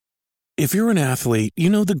If you're an athlete, you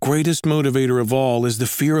know the greatest motivator of all is the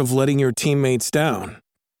fear of letting your teammates down.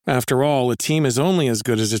 After all, a team is only as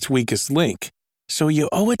good as its weakest link. So you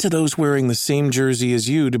owe it to those wearing the same jersey as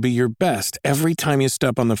you to be your best every time you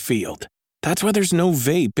step on the field. That's why there's no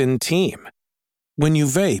vape in team. When you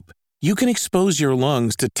vape, you can expose your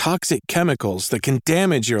lungs to toxic chemicals that can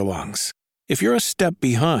damage your lungs. If you're a step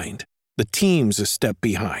behind, the team's a step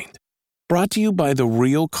behind. Brought to you by The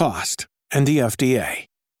Real Cost and the FDA.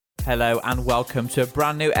 Hello and welcome to a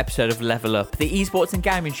brand new episode of Level Up, the esports and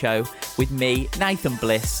gaming show with me, Nathan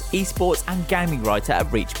Bliss, esports and gaming writer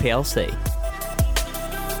at Reach PLC.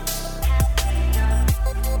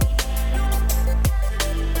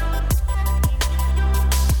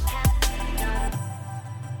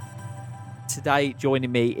 Today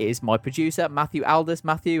joining me is my producer, Matthew Aldous.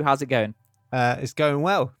 Matthew, how's it going? It's going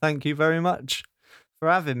well. Thank you very much for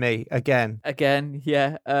having me again.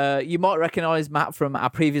 Yeah. You might recognise Matt from our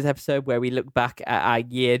previous episode where we looked back at our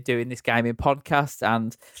year doing this gaming podcast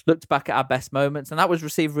and looked back at our best moments, and that was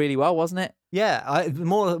received really well, wasn't it? Yeah,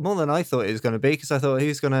 more than I thought it was going to be, because I thought,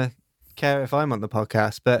 who's going to care if I'm on the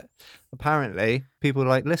podcast? But apparently people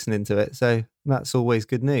like listening to it, so that's always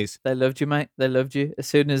good news. They loved you, mate. They loved you. As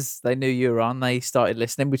soon as they knew you were on, they started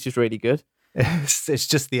listening, which is really good. It's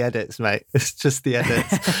just the edits, mate. It's just the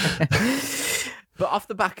edits. But off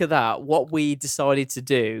the back of that, what we decided to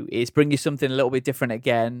do is bring you something a little bit different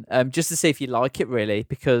again, just to see if you like it, really,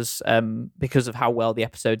 because of how well the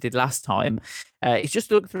episode did last time. It's just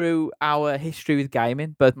to look through our history with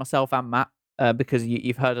gaming, both myself and Matt, because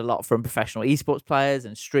you've heard a lot from professional esports players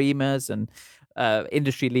and streamers and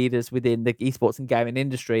industry leaders within the esports and gaming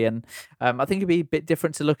industry. And I think it'd be a bit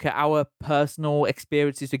different to look at our personal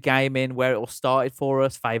experiences with gaming, where it all started for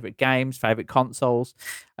us, favorite games, favorite consoles.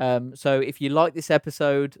 So if you like this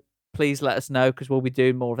episode, please let us know, because we'll be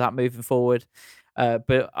doing more of that moving forward.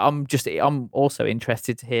 But I'm also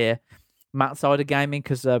interested to hear Matt's side of gaming,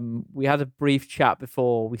 because we had a brief chat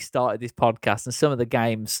before we started this podcast, and some of the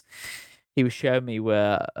games he was showing me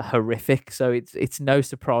were horrific. So it's no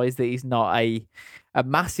surprise that he's not a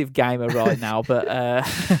massive gamer right now. But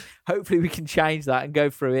hopefully we can change that and go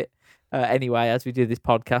through it anyway as we do this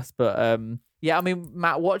podcast. But yeah, I mean,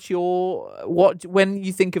 Matt, when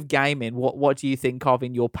you think of gaming, what do you think of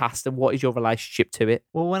in your past, and what is your relationship to it?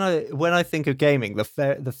 Well, when I think of gaming, the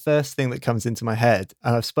first thing that comes into my head,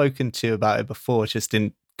 and I've spoken to you about it before, just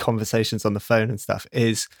in conversations on the phone and stuff,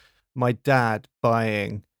 is my dad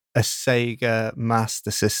buying a Sega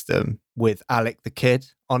Master System with Alec the Kid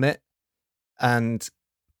on it and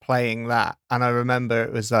playing that. And I remember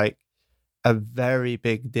it was like a very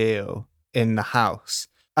big deal in the house.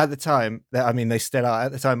 At the time, I mean, they still are.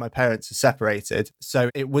 At the time, my parents are separated, so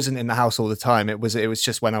it wasn't in the house all the time. It was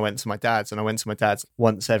just when I went to my dad's, and I went to my dad's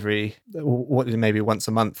maybe once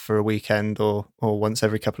a month for a weekend, or once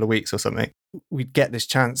every couple of weeks or something. We'd get this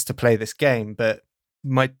chance to play this game, but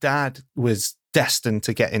my dad was destined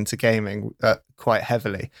to get into gaming quite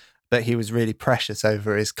heavily, but he was really precious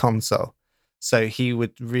over his console. So he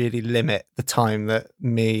would really limit the time that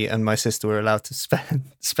me and my sister were allowed to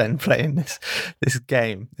spend playing this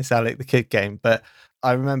game, this Alec the Kid game. But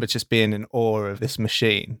I remember just being in awe of this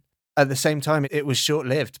machine. At the same time, it was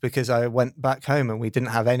short-lived, because I went back home and we didn't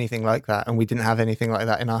have anything like that. And we didn't have anything like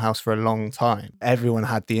that in our house for a long time. Everyone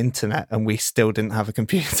had the internet and we still didn't have a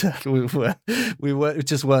computer. We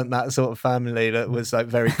just weren't that sort of family that was like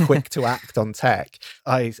very quick to act on tech.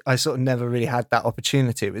 I sort of never really had that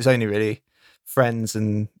opportunity. It was only really friends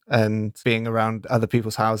and being around other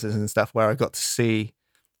people's houses and stuff where I got to see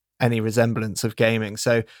any resemblance of gaming.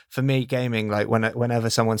 So for me, gaming, like whenever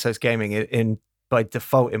someone says gaming, by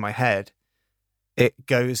default in my head, it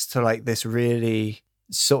goes to like this really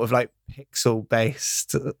sort of like pixel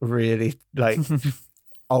based, really like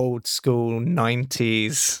old school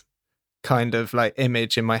 90s kind of like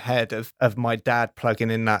image in my head of my dad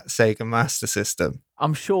plugging in that Sega Master System.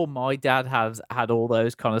 I'm sure my dad has had all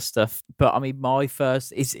those kind of stuff, but I mean,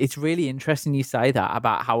 it's really interesting you say that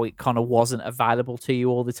about how it kind of wasn't available to you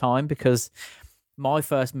all the time, because my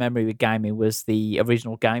first memory with gaming was the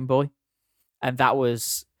original Game Boy. And that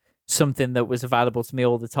was something that was available to me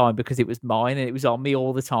all the time because it was mine and it was on me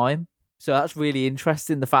all the time. So that's really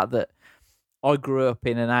interesting, the fact that I grew up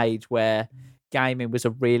in an age where gaming was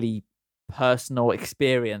a really personal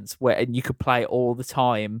experience, and you could play it all the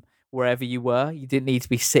time wherever you were. You didn't need to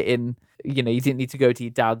be sitting, you didn't need to go to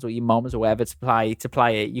your dad's or your mum's or whatever to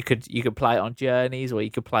play it. You could play it on journeys, or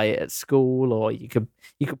you could play it at school, or you could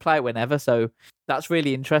play it whenever. So that's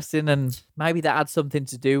really interesting, and maybe that had something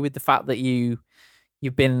to do with the fact that you've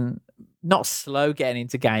been not slow getting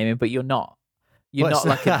into gaming, but you're not You're not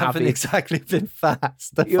like an I haven't avid. exactly been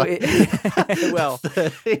fast. Well,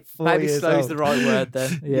 34 maybe years slow's old. the right word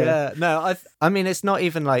then. Yeah. No, I mean, it's not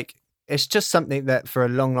even like, it's just something that for a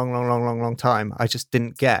long time, I just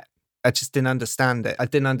didn't get. I just didn't understand it. I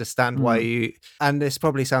didn't understand why and this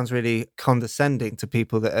probably sounds really condescending to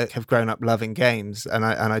people that have grown up loving games, and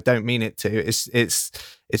I don't mean it to.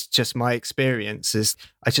 It's just my experience is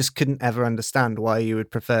I just couldn't ever understand why you would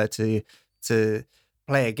prefer to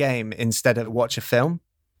play a game instead of watch a film.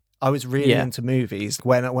 I was really into movies.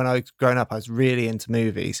 When I was growing up, I was really into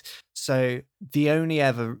movies. So the only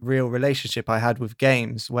ever real relationship I had with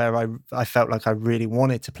games where I felt like I really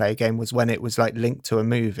wanted to play a game was when it was like linked to a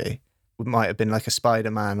movie. It might have been like a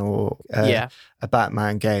Spider-Man or a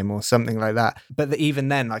Batman game or something like that. But even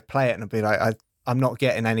then, I'd play it and I'd be like, I'm not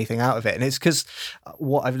getting anything out of it. And it's because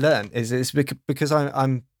what I've learned is it's because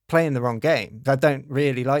I'm playing the wrong game. I don't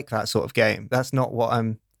really like that sort of game. That's not what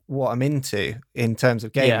I'm into in terms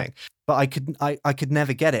of gaming. But I could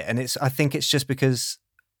never get it. And I think it's just because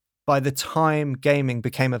by the time gaming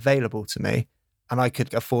became available to me and I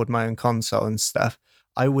could afford my own console and stuff,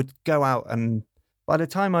 I would go out, and by the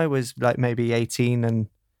time I was like maybe 18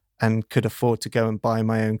 and could afford to go and buy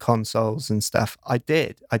my own consoles and stuff, I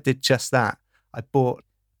did just that. I've bought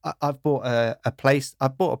a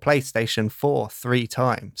PlayStation 4 3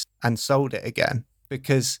 times and sold it again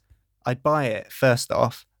because I'd buy it first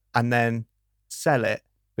off and then sell it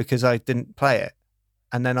because I didn't play it.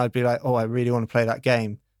 And then I'd be like, oh, I really want to play that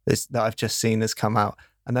game that I've just seen has come out.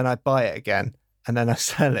 And then I'd buy it again and then I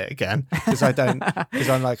sell it again because I don't.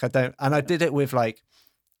 And I did it with like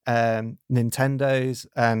Nintendos,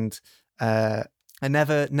 and I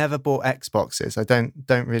never bought Xboxes. I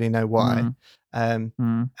don't really know why.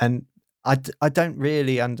 And I don't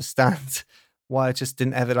really understand why I just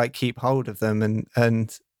didn't ever like keep hold of them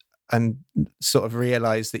and sort of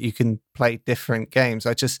realize that you can play different games.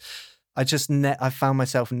 I found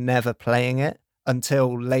myself never playing it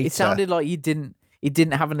until later. It sounded like you didn't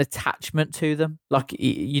have an attachment to them. Like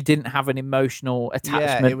you didn't have an emotional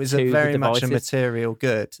attachment. Yeah, it was to very the much a devices. material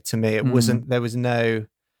good to me. It wasn't. There was no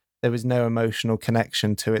emotional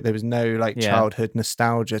connection to it. There was no like childhood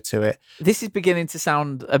nostalgia to it. This is beginning to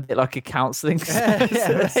sound a bit like a counselling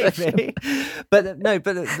session. Maybe. But no.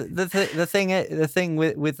 But the thing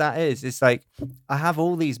with that is, it's like I have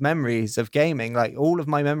all these memories of gaming. Like all of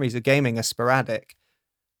my memories of gaming are sporadic.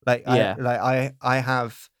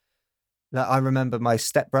 I remember my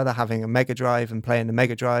stepbrother having a Mega Drive and playing the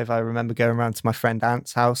Mega Drive. I remember going around to my friend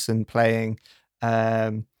Ant's house and playing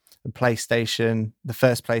the PlayStation, the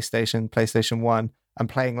first PlayStation 1, and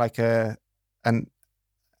playing like an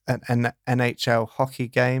NHL hockey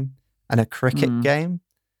game and a cricket game.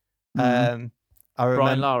 I remember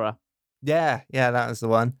Brian Lara. Yeah, that was the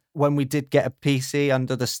one. When we did get a PC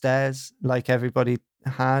under the stairs, like everybody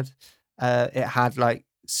had, it had like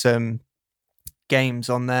some games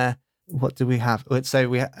on there. What do we have? So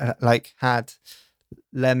we had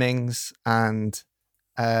Lemmings and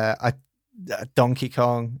Donkey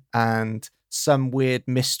Kong and some weird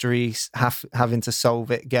mysteries having to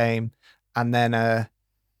solve it game, and then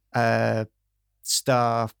a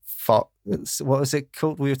Star Fox. What was it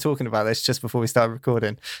called? We were talking about this just before we started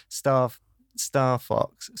recording. Star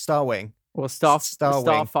Wing. Well, Star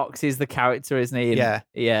Fox is the character, isn't he?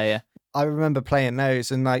 Yeah. I remember playing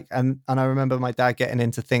those and I remember my dad getting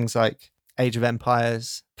into things like Age of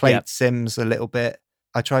Empires, played Sims a little bit.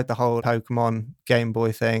 I tried the whole Pokemon Game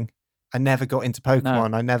Boy thing. I never got into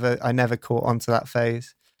Pokemon. No. I never caught onto that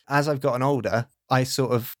phase. As I've gotten older, I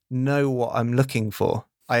sort of know what I'm looking for.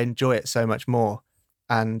 I enjoy it so much more.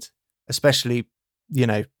 And especially,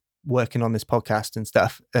 working on this podcast and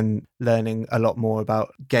stuff and learning a lot more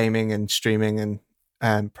about gaming and streaming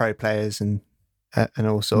and pro players and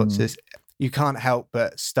all sorts. You can't help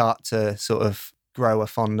but start to sort of grow a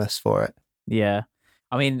fondness for it. Yeah.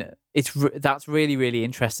 I mean, that's really, really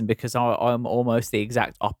interesting because I'm almost the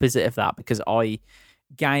exact opposite of that, because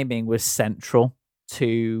gaming was central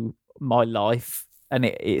to my life, and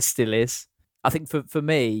it still is. I think for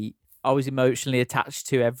me, I was emotionally attached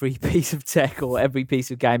to every piece of tech or every piece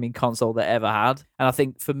of gaming console that I ever had. And I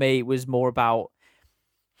think for me, it was about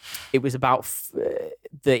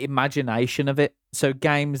the imagination of it. So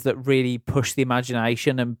games that really push the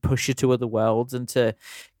imagination and push you to other worlds and to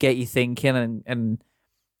get you thinking and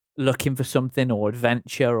looking for something, or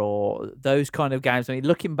adventure, or those kind of games. I mean,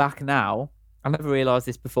 looking back now, I never realized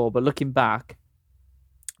this before, but looking back,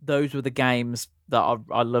 those were the games that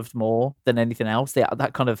I loved more than anything else.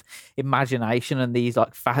 That kind of imagination and these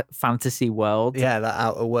like fantasy worlds. Yeah, that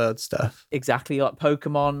outer world stuff. Exactly, like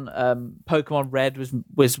Pokemon. Pokemon Red was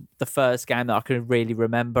the first game that I can really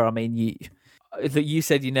remember. I mean, that you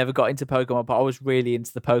said you never got into Pokemon, but I was really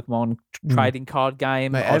into the Pokemon trading card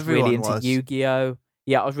game. Mate, I was really everyone into was. Yu-Gi-Oh.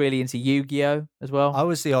 Yeah, I was really into Yu-Gi-Oh as well. I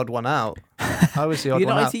was the odd one out. I was the odd You're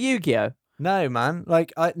one not out. into Yu-Gi-Oh? No, man.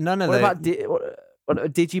 Like none of What the. about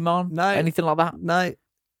what, Digimon? No. Anything like that? No.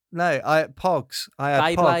 I had Pogs. I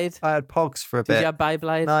had Beyblade? I had Pogs for a Did bit. you have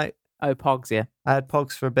Beyblade? No, Oh, Pogs, yeah. I had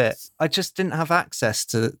Pogs for a bit. I just didn't have access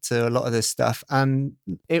to a lot of this stuff, and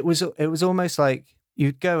it was almost like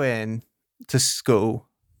you'd go in to school,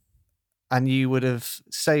 and you would have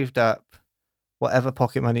saved up whatever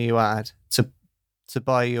pocket money you had to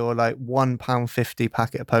buy your like £1.50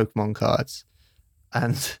 packet of Pokemon cards,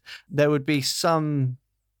 and there would be some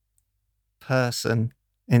person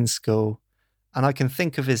in school, and I can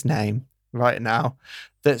think of his name right now,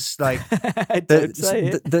 that's like Don't say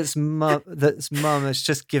it. that's mum has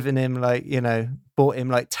just given him like, you know, bought him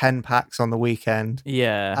like 10 packs on the weekend,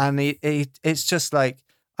 Yeah. and he it's just like,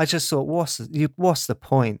 I just thought, what's the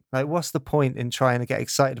point? Like, what's the point in trying to get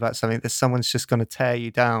excited about something that someone's just going to tear you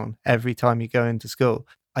down every time you go into school?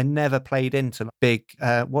 I never played into big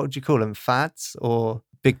what would you call them, fads or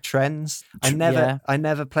big trends. I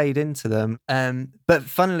never played into them. But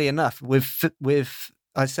funnily enough, with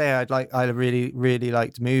I say I really, really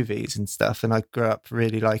liked movies and stuff, and I grew up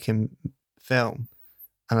really liking film,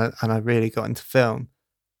 and I really got into film.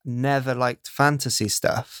 Never liked fantasy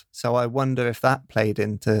stuff, so I wonder if that played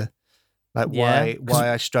into like why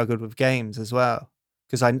I struggled with games as well.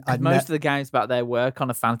 Because most of the games back there were kind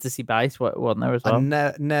of fantasy based, wasn't there as well?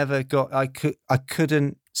 I never got. I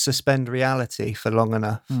couldn't suspend reality for long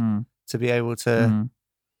enough to be able to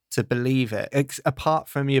believe it. Apart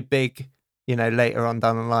from your big, you know, later on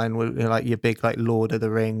down the line, like your big like Lord of the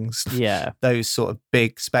Rings, those sort of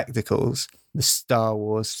big spectacles, the Star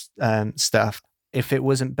Wars stuff. If it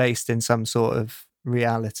wasn't based in some sort of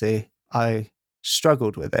reality, I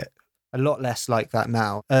struggled with it. A lot less like that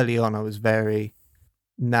now. Early on, I was very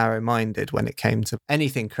narrow-minded when it came to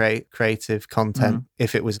anything creative content,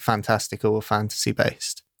 if it was fantastical or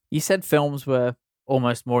fantasy-based. You said films were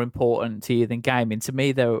almost more important to you than gaming. To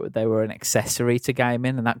me, they were an accessory to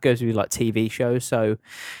gaming, and that goes with like TV shows. So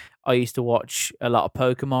I used to watch a lot of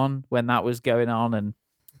Pokemon when that was going on, and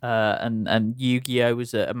Yu-Gi-Oh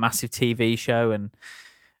was a massive TV show,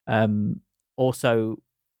 and also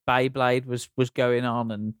Beyblade was going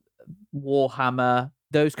on, and Warhammer,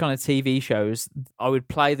 those kind of TV shows. I would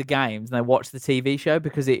play the games and then watch the TV show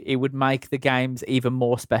because it would make the games even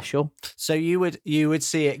more special. So you would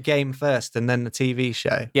see it game first and then the TV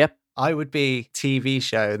show? Yep. I would be TV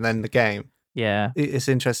show and then the game. Yeah. It's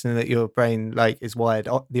interesting that your brain like is wired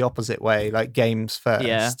the opposite way, like games first.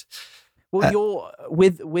 Yeah. Well, you're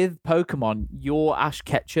with Pokemon, you're Ash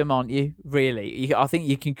Ketchum, aren't you? Really? I think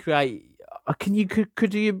you can create.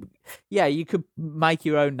 Could you? Yeah, you could make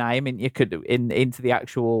your own name, and you could into the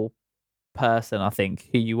actual person. I think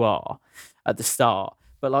who you are at the start.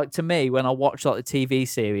 But like to me, when I watch like the TV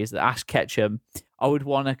series, the Ash Ketchum, I would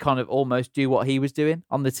want to kind of almost do what he was doing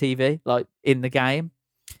on the TV, like in the game.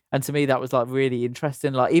 And to me, that was like really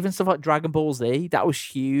interesting. Like even stuff like Dragon Ball Z, that was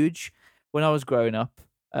huge when I was growing up.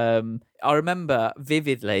 I remember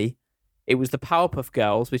vividly. It was the Powerpuff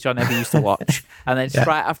Girls, which I never used to watch, and then straight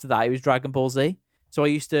after that, it was Dragon Ball Z. So I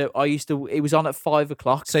used to. It was on at 5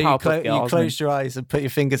 o'clock. So you closed your eyes and put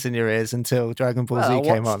your fingers in your ears until Dragon Ball Z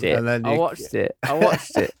came on, and then I watched it.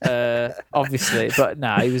 Obviously, but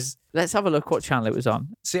no, it was. Let's have a look what channel it was on.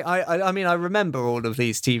 See, I mean, I remember all of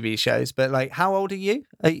these TV shows, but like, how old are you?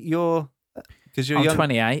 You're because you're young.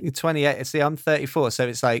 28. You're 28. See, I'm 34, so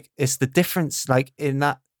it's like it's the difference, like in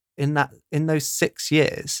those 6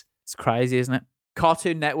 years. It's crazy, isn't it?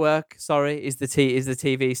 Cartoon Network, sorry, is the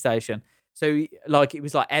TV station. So like it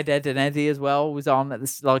was like Ed, and Eddie as well was on at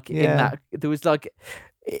this in that there was like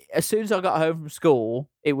as soon as I got home from school,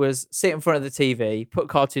 it was sit in front of the TV, put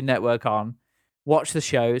Cartoon Network on, watch the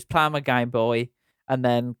shows, play on my Game Boy, and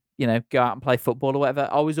then go out and play football or whatever.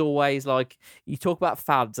 I was always like, you talk about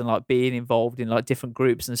fads and like being involved in like different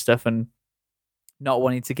groups and stuff and not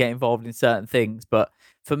wanting to get involved in certain things, but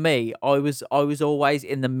for me, I was always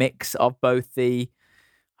in the mix of both the,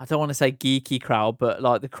 I don't want to say geeky crowd, but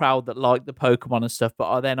like the crowd that liked the Pokemon and stuff. But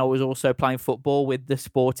I was also playing football with the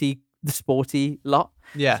sporty lot.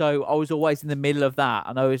 Yeah. So I was always in the middle of that,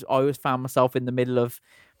 and I always found myself in the middle of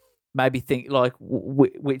maybe think like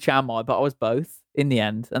which am I? But I was both in the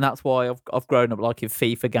end, and that's why I've grown up liking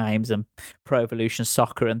FIFA games and Pro Evolution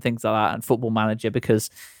Soccer and things like that, and Football Manager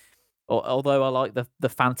because. Although I like the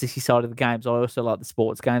fantasy side of the games, I also like the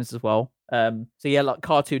sports games as well. So yeah, like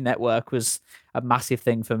Cartoon Network was a massive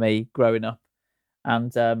thing for me growing up,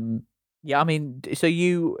 and Yeah, I mean, so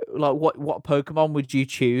you like what Pokemon would you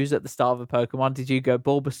choose at the start of a Pokemon? Did you go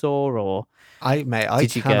Bulbasaur or I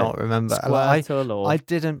did you go cannot remember. Squirtle I or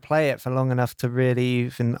didn't play it for long enough to really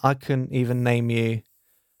even. I couldn't even name you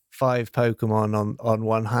 5 Pokemon on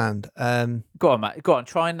one hand. go on, Matt. Go on,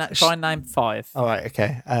 try and name 5. All right,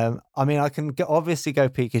 okay. I mean, I can obviously go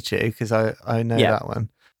Pikachu because I know Yeah. that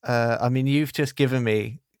one. I mean, you've just given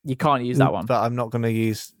me, You can't use that one. but I'm not going to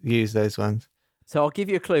use those ones. So I'll give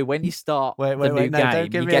you a clue. When you start Wait, the new no, game,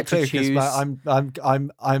 don't give you me a get clue to choose.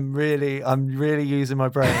 because I'm really using my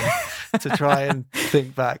brain to try and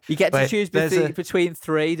think back. You get to Wait, choose there's between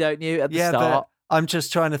 3, don't you, at the yeah, start? but I'm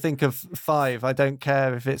just trying to think of 5. I don't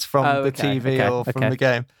care if it's from Oh, the okay, TV okay, or from okay. the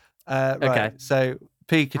game. Right, Okay. so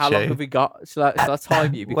Pikachu. How long have we got? Shall I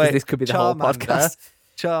time you? Because Wait, this could be the whole Charmander. podcast.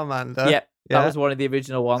 Charmander. Yeah, that was one of the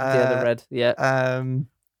original ones. Yeah, the red. Yeah.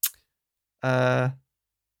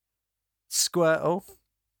 Squirtle.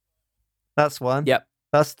 That's one. Yep.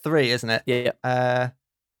 That's 3, isn't it? Yeah.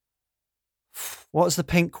 What's the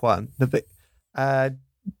pink one? The big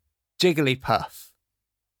Jigglypuff.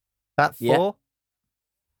 That 4?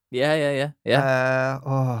 Yeah.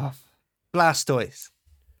 Blastoise.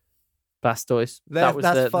 Blastoise. There- That was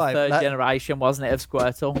that's the 5. third generation, wasn't it, of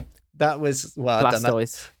Squirtle? That was well. I don't know.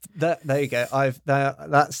 Blastoise. There you go.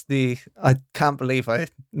 That's the. I can't believe I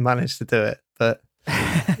managed to do it, but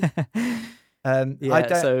Yeah, I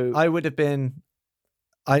don't. so- I would have been.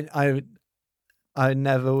 I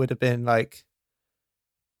never would have been like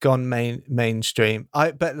gone mainstream.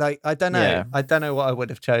 But like I don't know. Yeah. I don't know what I would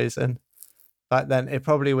have chosen. Back then, it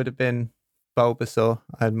probably would have been Bulbasaur.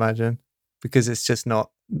 I imagine because it's just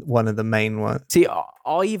not one of the main ones. See,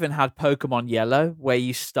 I even had Pokemon Yellow, where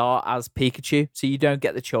you start as Pikachu, so you don't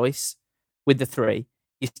get the choice with the 3.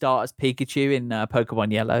 You start as Pikachu in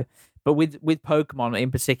Pokemon Yellow. But with Pokemon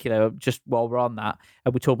in particular, just while we're on that,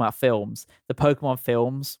 and we're talking about films, the Pokemon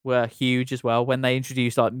films were huge as well when they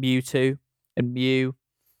introduced like Mewtwo and Mew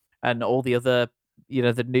and all the other,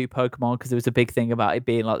 the new Pokemon, because there was a big thing about it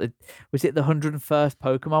being like, was it the 101st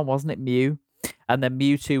Pokemon, wasn't it, Mew? And then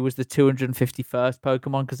Mewtwo was the 251st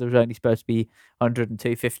Pokemon because there was only supposed to be 100 and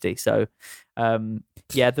 250. So,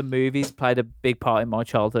 the movies played a big part in my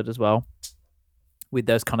childhood as well with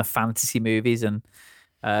those kind of fantasy movies. And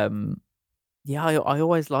I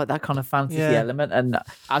always like that kind of fantasy element. And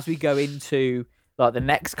as we go into like the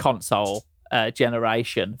next console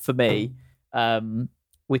generation, for me,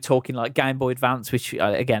 we're talking like Game Boy Advance, which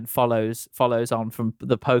again follows on from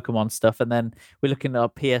the Pokemon stuff, and then we're looking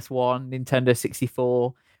at PS1, Nintendo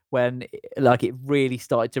 64, when like it really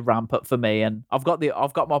started to ramp up for me. And I've got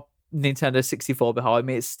my Nintendo 64 behind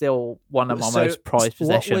me. It's still one of my most prized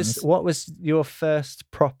possessions. What was your first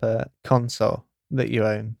proper console that you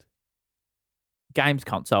owned? Games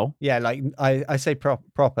console. Yeah, like I say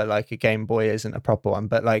proper, like a Game Boy isn't a proper one,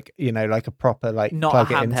 but like like a proper like not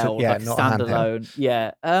plug a it into handheld, like not standalone.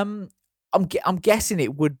 Yeah. I'm guessing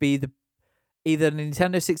it would be either the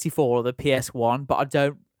Nintendo 64 or the PS1, but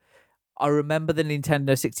I remember the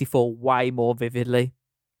Nintendo 64 way more vividly.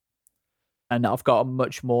 And I've got a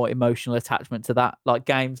much more emotional attachment to that. Like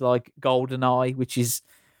games like GoldenEye, which is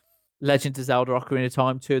Legend of Zelda: Ocarina of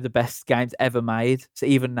Time, 2 of the best games ever made. So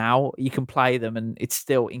even now you can play them and it's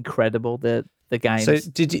still incredible, the games. So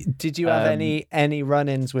did you have any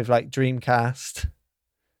run-ins with like Dreamcast?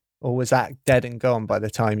 Or was that dead and gone by the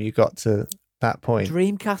time you got to that point?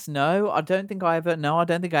 Dreamcast, no. I don't think I ever went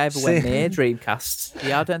near Dreamcast.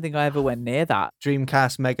 Yeah, I don't think I ever went near that.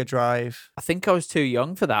 Dreamcast, Mega Drive. I think I was too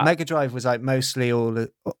young for that. Mega Drive was like mostly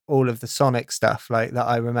all of the Sonic stuff like that.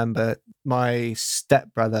 I remember my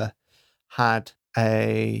stepbrother had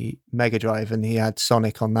a Mega Drive and he had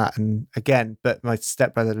Sonic on that. And again, but my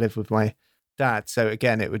stepbrother lived with my dad, so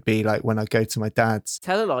again it would be like when I go to my dad's.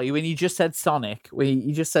 Tell a lie, when you just said Sonic,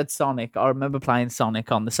 I remember playing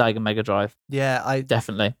Sonic on the Sega Mega Drive. Yeah, I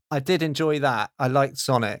did enjoy that. I liked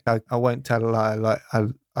Sonic. I won't tell a lie.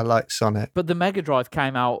 I like Sonic. But the Mega Drive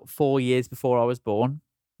came out 4 years before I was born.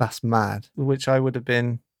 That's mad. Which I would have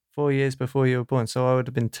been 4 years before you were born, so I would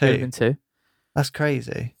have been 2. You would have been 2. That's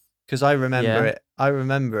crazy. Because I remember it. I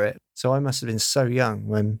remember it. So I must have been so young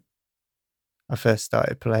when I first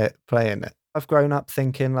started playing it. I've grown up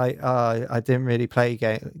thinking like, oh, I didn't really play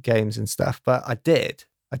games and stuff, but I did.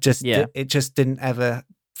 It just didn't ever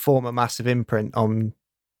form a massive imprint on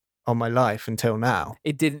my life until now.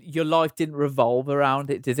 It didn't. Your life didn't revolve around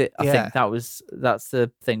it, did it? I think that's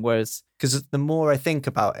the thing. Whereas, because the more I think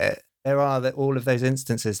about it, there are all of those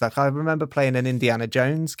instances. Like I remember playing an Indiana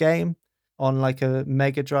Jones game on like a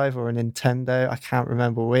Mega Drive or a Nintendo. I can't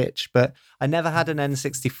remember which, but I never had an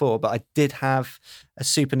N64, but I did have a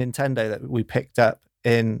Super Nintendo that we picked up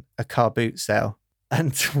in a car boot sale.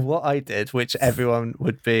 And what I did, which everyone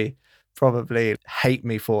would be probably hate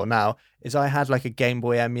me for now, is I had like a Game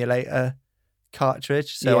Boy emulator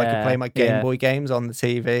cartridge, so I could play my Game Boy games on the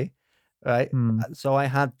TV, right? So I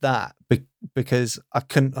had that because I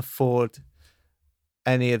couldn't afford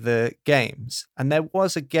any of the games. And there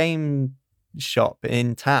was a game shop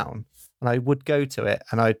in town, and I would go to it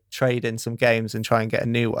and I'd trade in some games and try and get a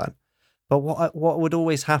new one. But what would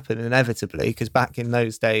always happen inevitably, because back in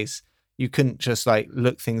those days, you couldn't just like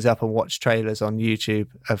look things up and watch trailers on YouTube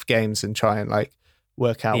of games and try and like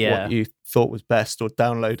work out what you thought was best or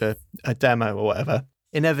download a demo or whatever.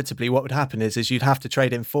 Inevitably, what would happen is you'd have to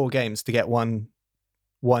trade in 4 games to get one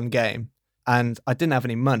game. And I didn't have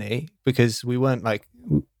any money because we weren't like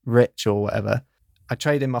rich or whatever. I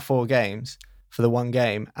traded in my 4 games for the one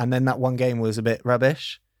game, and then that one game was a bit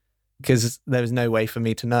rubbish because there was no way for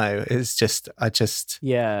me to know. It's just,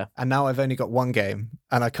 and now I've only got one game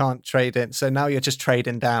and I can't trade it. So now you're just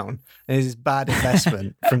trading down, and it's bad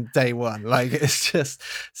investment from day one. Like, it's just,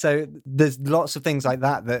 so there's lots of things like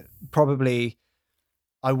that probably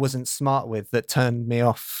I wasn't smart with that turned me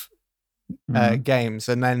off games.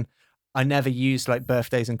 And then I never used like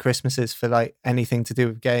birthdays and Christmases for like anything to do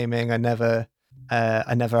with gaming. I never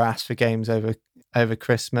asked for games over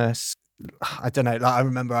Christmas. I don't know. Like, I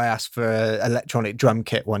remember I asked for an electronic drum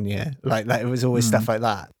kit one year. Like it was always stuff like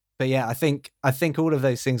that. But yeah, I think all of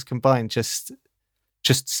those things combined just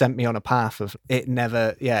sent me on a path of it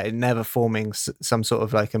never forming some sort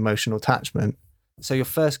of like emotional attachment. So your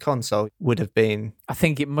first console would have been? I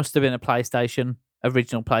think it must have been a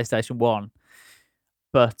original PlayStation 1,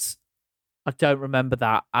 but I don't remember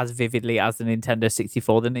that as vividly as the Nintendo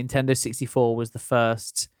 64. The Nintendo 64 was the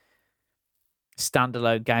first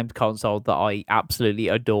standalone games console that I absolutely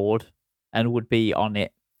adored and would be on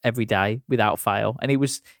it every day without fail. And it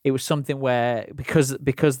was something where because the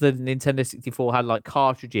Nintendo 64 had like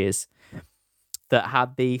cartridges that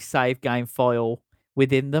had the save game file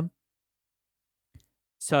within them.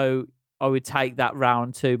 So I would take that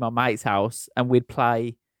round to my mate's house and we'd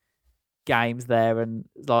play games there. And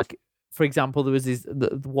like, for example, there was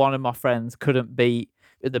one of my friends couldn't beat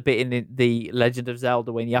the bit in the Legend of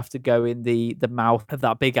Zelda when you have to go in the mouth of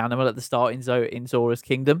that big animal at the start in Zora's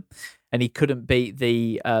Kingdom, and he couldn't beat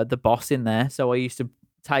the boss in there. So I used to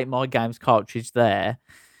take my games cartridge there,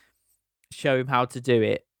 show him how to do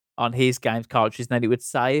it on his games cartridge, and then it would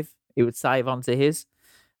save onto his.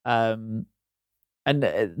 And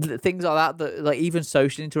things like that like even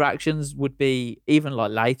social interactions would be even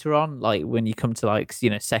like later on, like when you come to like,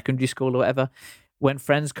 you know, secondary school or whatever, when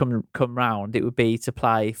friends come round, it would be to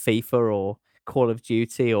play FIFA or Call of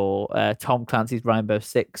Duty or Tom Clancy's Rainbow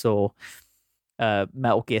Six or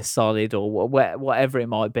Metal Gear Solid or whatever it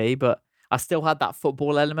might be. But I still had that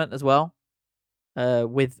football element as well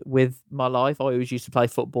with my life. I always used to play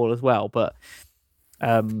football as well, but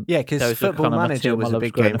because Football Manager was a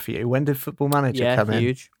big game for you. When did Football Manager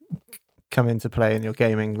come into play in your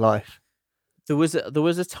gaming life? There was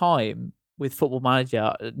a time with Football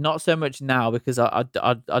Manager, not so much now because I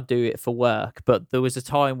do it for work, but there was a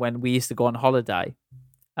time when we used to go on holiday.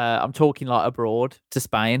 I'm talking like abroad to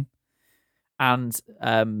Spain, and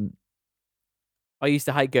I used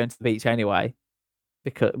to hate going to the beach anyway,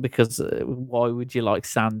 because why would you like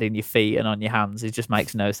sand in your feet and on your hands? It just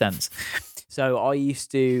makes no sense. So I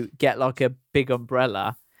used to get like a big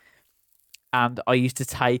umbrella, and I used to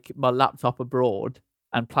take my laptop abroad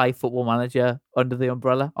and play Football Manager under the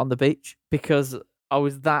umbrella on the beach because I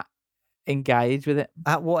was that engaged with it.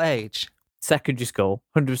 At what age? Secondary school,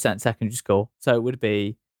 100% secondary school. So it would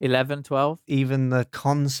be 11, 12. Even the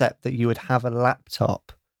concept that you would have a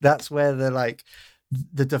laptop, that's where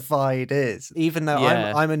the divide is. Even though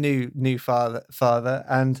I'm a new father,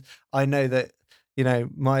 and I know that, you know,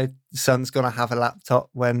 my son's going to have a laptop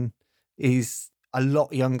when he's a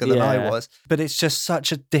lot younger than I was, but it's just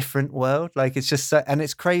such a different world. Like, it's just and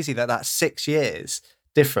it's crazy that 6 years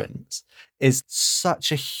difference is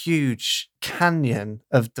such a huge canyon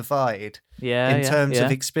of divide in terms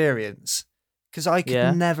of experience. Because I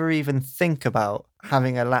could never even think about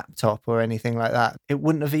having a laptop or anything like that. It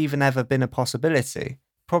wouldn't have even ever been a possibility.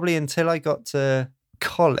 Probably until I got to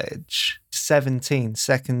college, 17,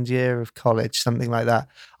 second year of college, something like that,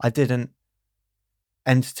 I didn't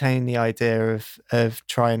entertain the idea of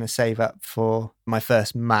trying to save up for my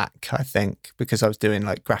first Mac, I think, because I was doing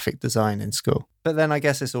like graphic design in school. But then I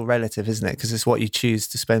guess it's all relative, isn't it? Because it's what you choose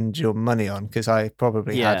to spend your money on. Because I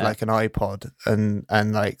probably had like an iPod and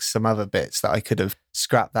like some other bits that I could have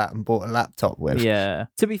scrapped that and bought a laptop with. Yeah.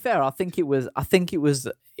 To be fair, I don't think it was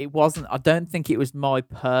my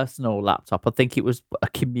personal laptop. I think it was a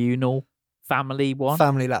communal family one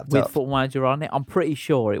family with laptop. Football Manager on it. I'm pretty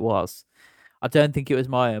sure it was. I don't think it was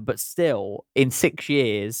my own, but still, in 6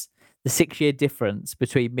 years, the 6 year difference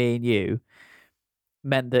between me and you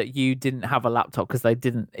meant that you didn't have a laptop because they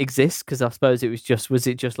didn't exist. Because I suppose was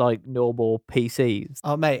it just like normal PCs?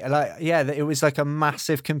 Oh mate, like yeah, it was like a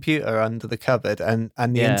massive computer under the cupboard, and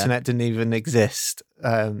the internet didn't even exist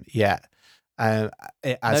yet. As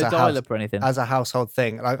no dial-up or anything. As a household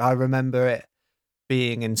thing, like I remember it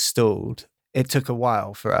being installed. It took a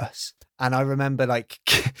while for us, and I remember like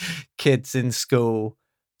kids in school.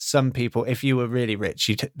 Some people, if you were really rich,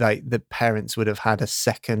 like the parents would have had a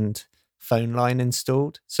second phone line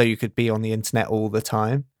installed, so you could be on the internet all the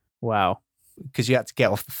time. Wow. Because you had to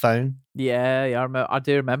get off the phone. Yeah, I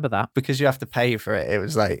do remember that. Because you have to pay for it. It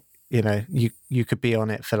was like, you know, you could be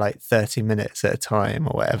on it for like 30 minutes at a time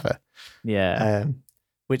or whatever. Yeah.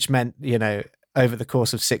 Which meant, you know, over the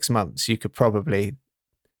course of 6 months, you could probably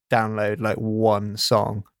download like one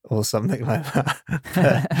song or something like that.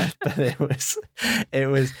 but it was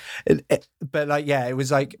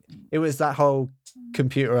that whole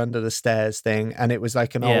computer under the stairs thing, and it was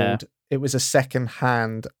like it was a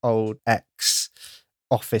second-hand old ex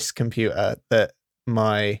office computer that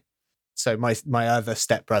my other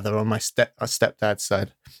stepbrother on my stepdad's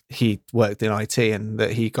side, he worked in IT, and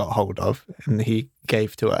that he got hold of and he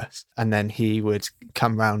gave to us, and then he would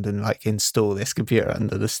come round and like install this computer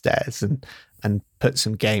under the stairs and put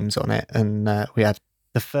some games on it, and we had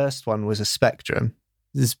the first one was a Spectrum.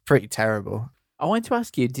 This is pretty terrible. I wanted to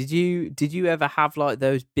ask you, did you ever have like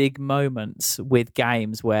those big moments with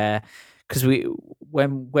games where, because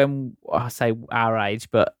when I say our age,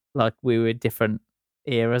 but like we were in different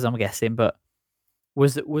eras, I'm guessing, but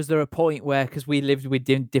was there a point where, because we lived with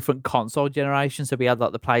different console generations, so we had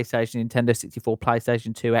like the PlayStation, Nintendo 64,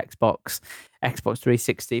 PlayStation 2, Xbox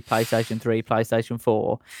 360, PlayStation 3, PlayStation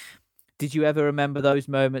 4. Did you ever remember those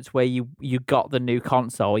moments where you got the new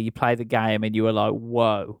console, you play the game, and you were like,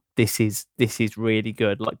 "Whoa, this is really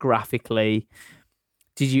good!" Like graphically.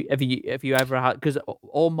 Have you ever had? Because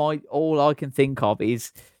all I can think of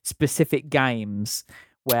is specific games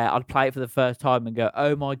where I'd play it for the first time and go,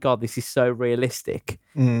 "Oh my god, this is so realistic."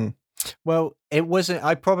 Mm. Well, it wasn't.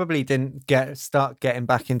 I probably didn't start getting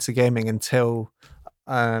back into gaming until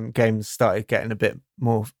games started getting a bit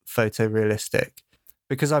more photorealistic.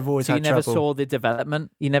 Because I've always had trouble. You never saw the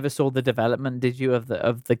development. You never saw the development, did you, of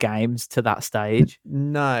the games to that stage?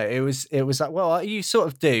 No, it was like, well, you sort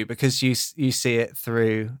of do, because you see it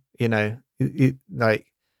through, you know, like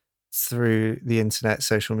through the internet,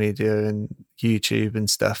 social media, and YouTube and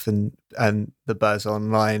stuff, and the buzz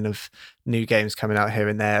online of new games coming out here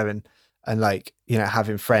and there, and like, you know,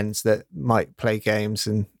 having friends that might play games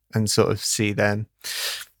and sort of see them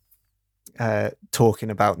talking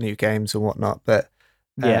about new games and whatnot, but.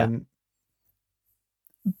 Yeah.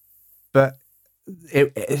 But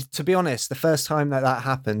it, to be honest, the first time that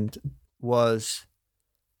happened was,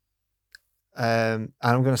 and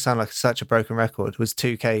I'm going to sound like such a broken record, was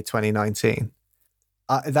 2K 2019.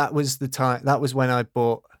 That was the time. That was when I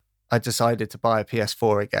decided to buy a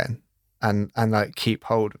PS4 again, and like keep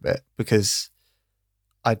hold of it, because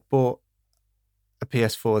I'd bought a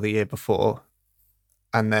PS4 the year before,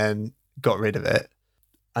 and then got rid of it.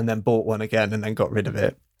 And then bought one again, and then got rid of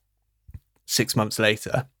it 6 months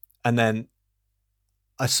later. And then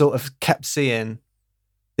I sort of kept seeing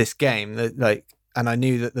this game that, like, and I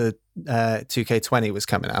knew that the 2K20 was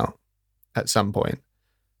coming out at some point.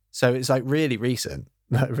 So it's like really recent,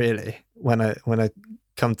 really, when I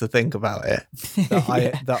come to think about it,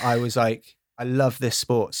 that I was like, I love this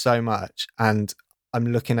sport so much, and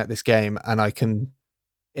I'm looking at this game, and I can.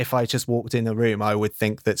 If I just walked in the room, I would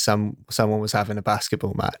think that someone was having a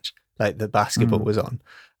basketball match, like the basketball was on.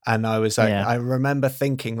 And I was like, I remember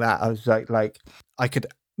thinking that. I was like I could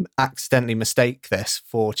accidentally mistake this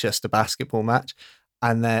for just a basketball match.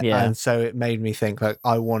 And then, and so it made me think, like,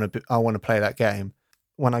 I want to play that game.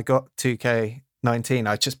 When I got 2K19,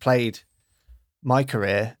 I just played my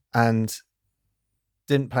career and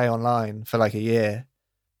didn't play online for like a year.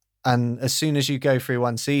 And as soon as you go through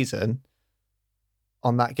one season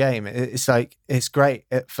on that game, it's like, it's great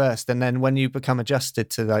at first, and then when you become adjusted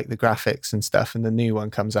to like the graphics and stuff, and the new one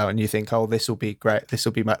comes out, and you think, oh, this will be great, this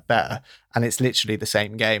will be much better, and it's literally the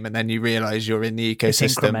same game, and then you realize you're in the ecosystem.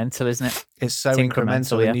 It's incremental, isn't it? It's so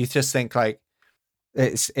incremental, and you just think like,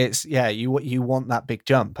 it's you want that big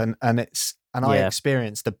jump, and I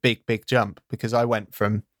experienced a big jump, because I went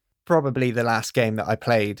from probably the last game that I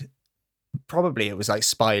played. Probably it was like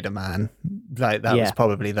Spider-Man. Like that was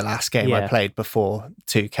probably the last game I played before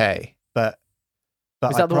 2K. But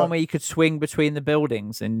was that the one where you could swing between the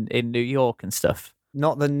buildings in New York and stuff?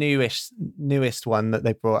 not the newest one that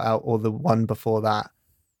they brought out, or the one before that.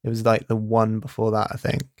 It was like the one before that, I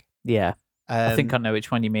think. Yeah. I think I know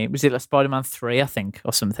which one you mean. Was it like Spider-Man 3, I think,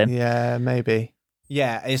 or something? Yeah, maybe.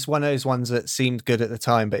 Yeah, it's one of those ones that seemed good at the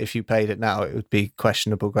time, but if you played it now, it would be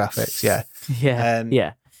questionable graphics. Yeah.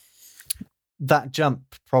 Yeah. That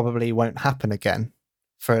jump probably won't happen again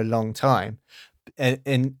for a long time. It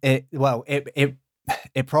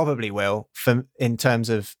probably will in terms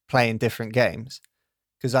of playing different games,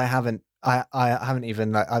 because I haven't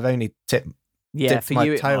even I've only dipped for my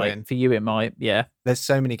you toe in. For you it might, yeah. There's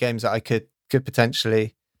so many games that I could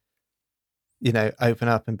potentially, open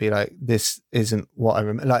up and be like, this isn't what I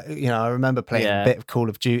remember. Like, I remember playing a bit of Call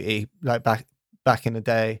of Duty like back in the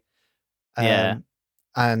day. And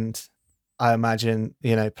I imagine,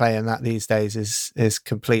 playing that these days is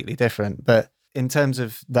completely different. But in terms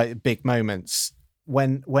of like big moments,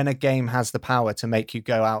 when a game has the power to make you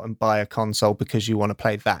go out and buy a console because you want to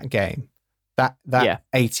play that game, that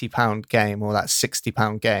 £80 game or that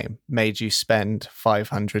 £60 game made you spend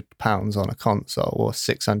 £500 on a console or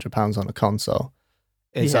 £600 on a console.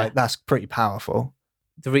 It's like, that's pretty powerful.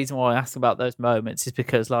 The reason why I asked about those moments is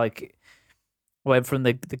because, like, I went from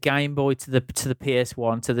the Game Boy to the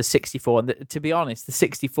PS1 to the 64, and to be honest, the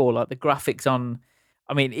 64, like the graphics on,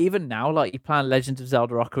 I mean, even now, like, you're playing Legend of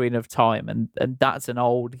Zelda: Ocarina of Time, and that's an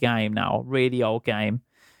old game now, really old game,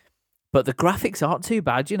 but the graphics aren't too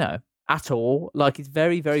bad, at all. Like, it's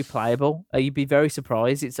very, very playable. You'd be very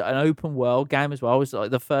surprised. It's an open world game as well. It's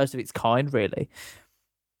like the first of its kind, really.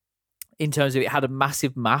 In terms of, it had a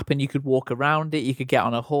massive map and you could walk around it. You could get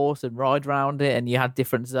on a horse and ride around it, and you had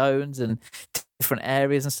different zones and different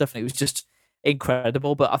areas and stuff. And it was just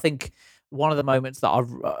incredible. But I think one of the moments that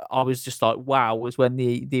I was just like, wow, was when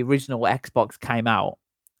the original Xbox came out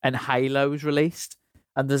and Halo was released.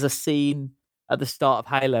 And there's a scene at the start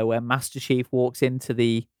of Halo where Master Chief walks into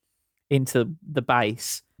the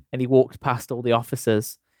base, and he walks past all the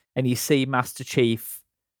officers, and you see Master Chief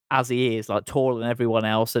as he is, like, taller than everyone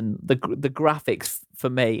else, and the graphics, for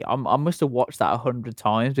me, I must have watched that 100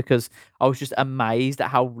 times because I was just amazed at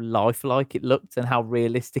how lifelike it looked and how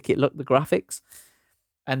realistic it looked, the graphics.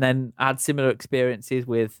 And then I had similar experiences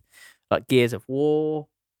with like Gears of War,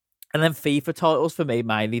 and then FIFA titles for me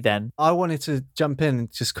mainly. Then I wanted to jump in and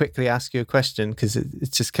just quickly ask you a question, because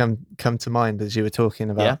it's just come to mind as you were talking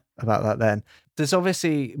about that. Then there's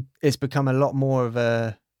obviously, it's become a lot more of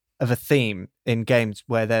a theme in games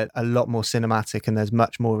where they're a lot more cinematic and there's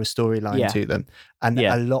much more of a storyline to them, and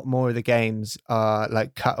a lot more of the games are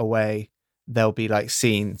like cut away. There'll be like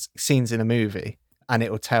scenes in a movie, and it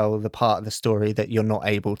will tell the part of the story that you're not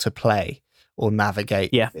able to play or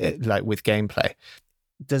navigate like with gameplay.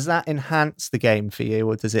 Does that enhance the game for you,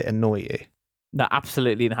 or does it annoy you? That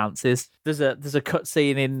absolutely enhances. There's a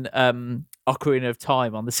cutscene in Ocarina of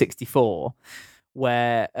Time on the 64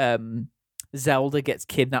 where Zelda gets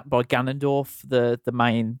kidnapped by Ganondorf, the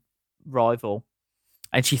main rival,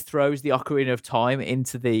 and she throws the Ocarina of Time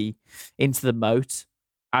into the moat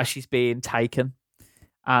as she's being taken,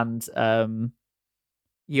 and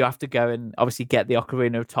you have to go and obviously get the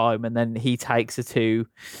Ocarina of Time, and then he takes her to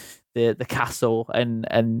the castle,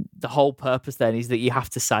 and the whole purpose then is that you have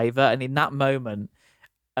to save her. And in that moment,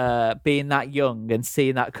 being that young and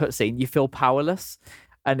seeing that cutscene, you feel powerless,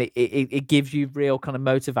 and it gives you real kind of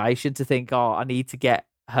motivation to think, oh, I need to get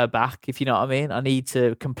her back, if you know what I mean. I need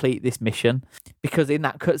to complete this mission, because in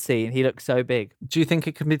that cutscene he looks so big. Do you think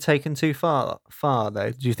it can be taken too far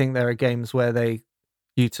though? Do you think there are games where they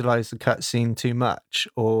utilize the cutscene too much,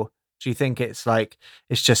 or do you think it's like,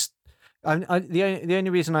 it's just the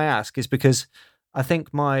only reason I ask is because I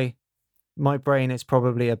think my brain is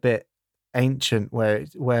probably a bit ancient, where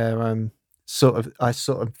I'm sort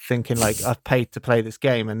of thinking like, I've paid to play this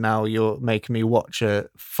game, and now you're making me watch a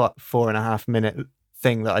 4.5 minute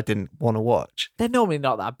thing that I didn't want to watch. They're normally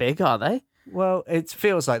not that big, are they? Well, it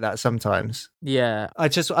feels like that sometimes. Yeah. I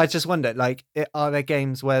just wonder, like, are there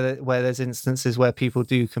games where there's instances where people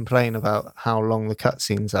do complain about how long the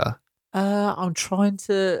cutscenes are? I'm trying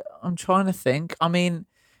to think. I mean,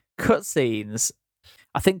 cutscenes.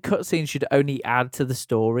 I think cutscenes should only add to the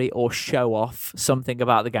story or show off something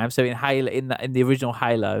about the game. So in Halo, in the original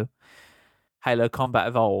Halo Combat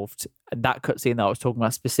Evolved, and that cutscene that I was talking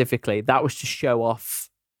about specifically, that was to show off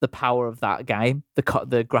the power of that game,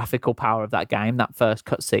 the graphical power of that game. That first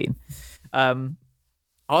cutscene.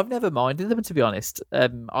 I've never minded them, to be honest. I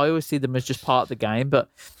always see them as just part of the game,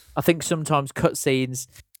 but I think sometimes cutscenes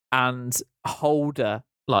and holder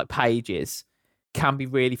like pages can be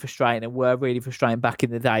really frustrating, and were really frustrating back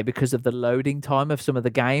in the day because of the loading time of some of the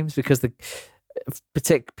games, because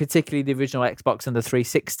particularly the original Xbox and the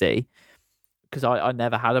 360, because I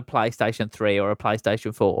never had a PlayStation 3 or a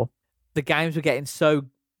PlayStation 4, the games were getting so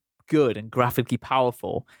good and graphically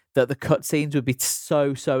powerful that the cutscenes would be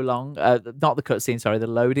so long. Not the cutscenes, sorry, the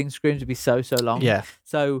loading screens would be so long. Yeah.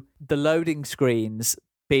 So the loading screens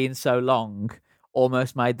being so long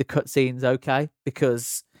almost made the cutscenes okay,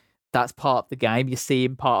 because that's part of the game. You're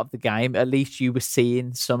seeing part of the game. At least you were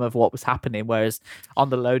seeing some of what was happening. Whereas on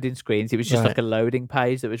the loading screens, it was just like a loading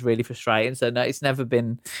page that was really frustrating. So no, it's never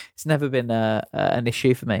been an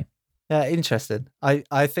issue for me. Yeah, interesting.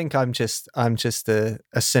 I think I'm just a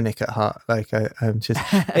cynic at heart. Like I'm just.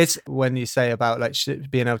 It's when you say about like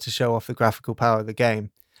being able to show off the graphical power of the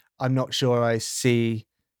game. I'm not sure I see,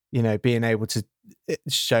 being able to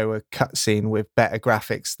show a cutscene with better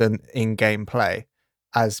graphics than in-game play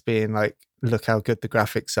as being like, look how good the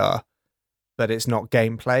graphics are, but it's not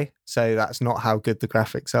gameplay. So that's not how good the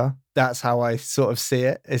graphics are. That's how I sort of see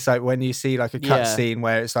it. It's like when you see like a cutscene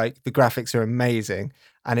where it's like the graphics are amazing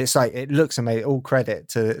and it's like, it looks amazing. All credit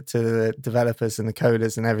to the developers and the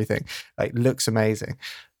coders and everything. Like, looks amazing.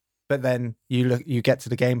 But then you get to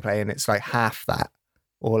the gameplay and it's like half that,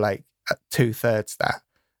 or like 2/3 that.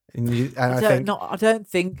 I don't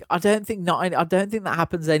think that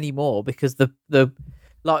happens anymore, because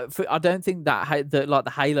I don't think that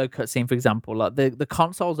the Halo cutscene, for example, like the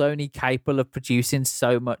console's only capable of producing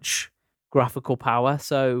so much graphical power.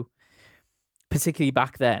 So particularly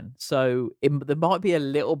back then, so there might be a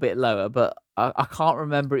little bit lower, but I can't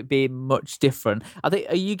remember it being much different. I think,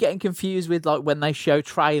 are you getting confused with like when they show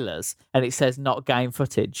trailers and it says not game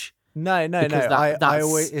footage? No. I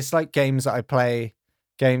always, it's like games that I play.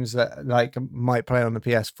 Games that like might play on the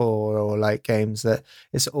PS4, or like games that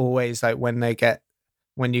it's always like when you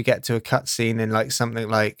get to a cutscene in like something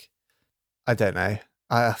like, I don't know.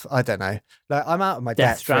 I don't know. Like, I'm out of my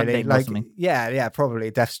depth, really. Like, yeah,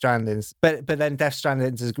 probably Death Stranding's. But then Death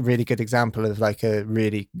Stranding's is a really good example of like a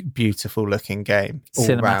really beautiful looking game.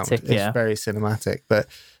 Cinematic, yeah. It's very cinematic, but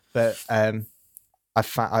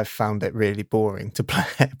I found it really boring to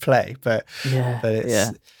play. But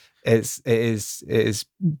it is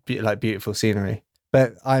like beautiful scenery.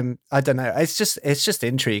 But I don't know. It's just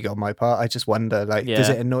intrigue on my part. I just wonder, like, does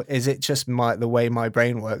it annoy? Is it just the way my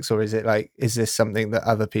brain works, or is it like, is this something that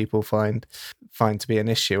other people find to be an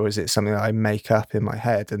issue, or is it something that I make up in my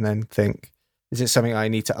head and then think, is it something I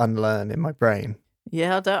need to unlearn in my brain?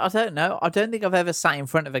 Yeah, I don't know. I don't think I've ever sat in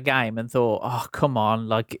front of a game and thought, oh, come on,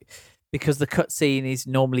 like, because the cutscene is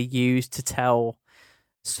normally used to tell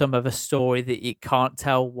some of a story that you can't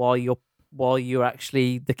tell while you're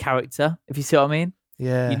actually the character, if you see what I mean.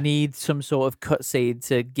 Yeah, you need some sort of cutscene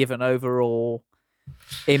to give an overall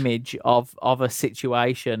image of a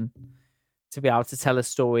situation to be able to tell a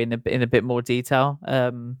story in a bit more detail.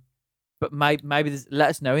 But maybe let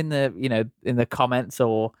us know in the comments,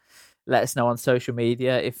 or let us know on social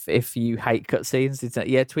media if you hate cutscenes.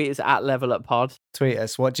 Yeah, tweet us at LevelUpPod. Tweet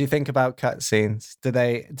us. What do you think about cutscenes? Do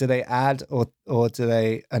they add or do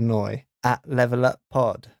they annoy? At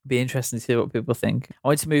LevelUpPod. Be interesting to see what people think. I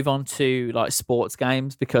want to move on to like sports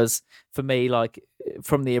games, because for me, like,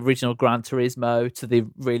 from the original Gran Turismo to the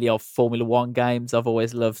really old Formula One games, I've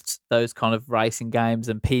always loved those kind of racing games,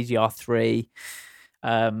 and PGR3.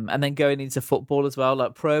 And then going into football as well,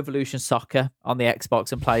 like Pro Evolution Soccer on the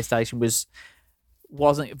Xbox and PlayStation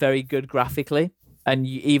wasn't very good graphically, and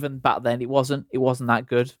even back then it wasn't that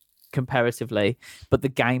good comparatively, but the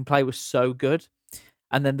gameplay was so good.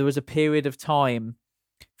 And then there was a period of time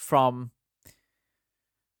from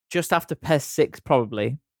just after PES 6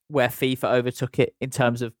 probably, where FIFA overtook it in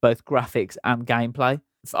terms of both graphics and gameplay.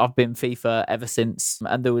 I've been FIFA ever since,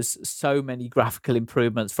 and there was so many graphical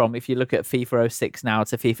improvements from, if you look at FIFA 06 now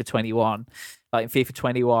to FIFA 21, like in FIFA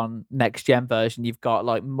 21 next gen version, you've got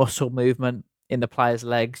like muscle movement in the players'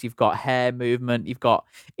 legs, you've got hair movement, you've got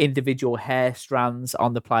individual hair strands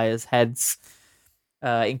on the players' heads,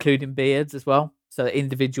 including beards as well. So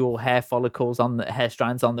individual hair follicles on the hair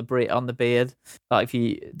strands on the beard. Like,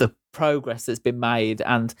 the progress that's been made,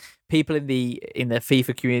 and people in the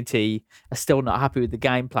FIFA community are still not happy with the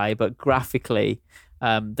gameplay, but graphically,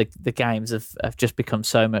 the games have just become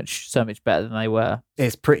so much better than they were.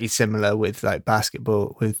 It's pretty similar with like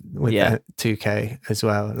basketball with 2K as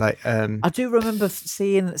well. Like, I do remember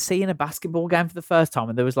seeing a basketball game for the first time,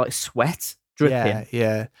 and there was like sweat dripping.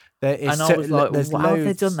 Yeah. And I was like, wow, have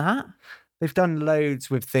they done that? They've done loads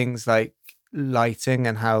with things like lighting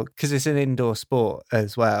and how, because it's an indoor sport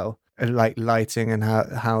as well, like lighting and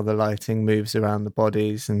how the lighting moves around the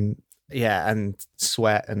bodies, and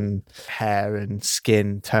sweat and hair and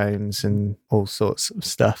skin tones and all sorts of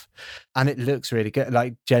stuff. And it looks really good,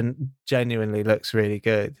 like genuinely looks really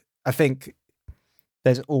good. I think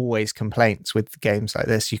there's always complaints with games like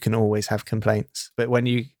this. You can always have complaints, but when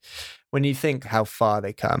you think how far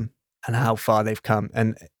they come and how far they've come,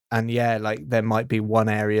 and yeah, like there might be one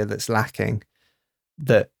area that's lacking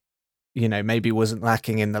that, you know, maybe wasn't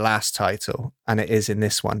lacking in the last title and it is in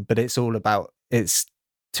this one, but it's all about, it's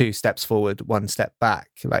 2 steps forward, 1 step back.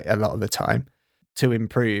 Like a lot of the time, to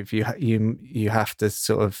improve, you have to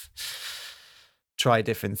sort of try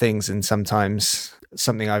different things, and sometimes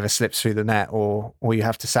something either slips through the net, or you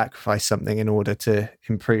have to sacrifice something in order to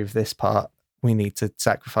improve this part. We need to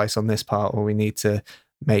sacrifice on this part, or we need to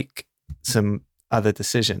make some other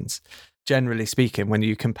decisions. Generally speaking, when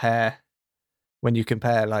you compare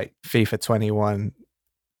like FIFA 21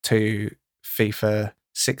 to FIFA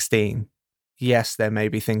 16, yes, there may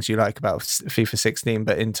be things you like about FIFA 16,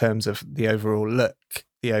 but in terms of the overall look,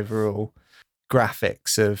 the overall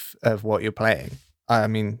graphics of what you're playing, I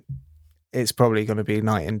mean, it's probably going to be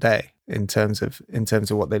night and day in terms of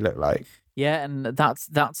what they look like. Yeah, and that's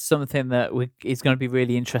something that is going to be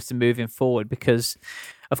really interesting moving forward, because,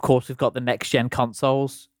 of course, we've got the next gen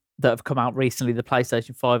consoles that have come out recently, the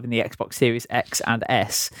PlayStation 5 and the Xbox Series X and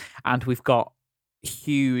S, and we've got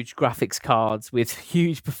huge graphics cards with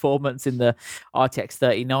huge performance in the RTX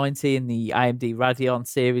 3090 and the AMD Radeon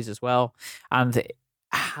series as well. And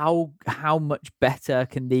how much better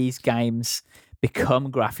can these games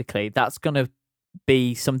become graphically? That's going to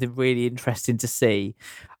be something really interesting to see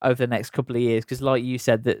over the next couple of years, because like you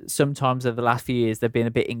said, that sometimes over the last few years they've been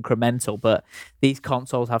a bit incremental, but these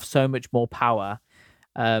consoles have so much more power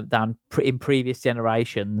than in previous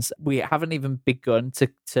generations. We haven't even begun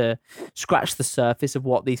to scratch the surface of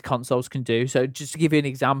what these consoles can do. So just to give you an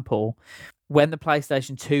example, when the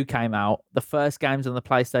PlayStation 2 came out, the first games on the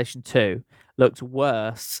PlayStation 2 looked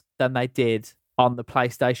worse than they did on the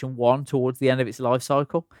PlayStation 1 towards the end of its life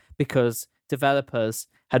cycle, because developers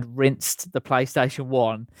had rinsed the PlayStation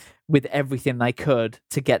 1 with everything they could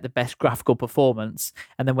to get the best graphical performance.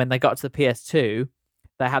 And then when they got to the PS2,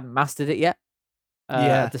 they hadn't mastered it yet.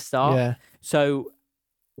 At the start. Yeah. So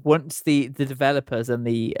once the developers and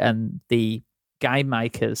the game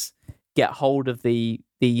makers get hold of the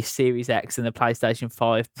Series X and the PlayStation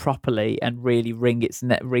 5 properly and really wring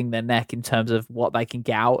their neck in terms of what they can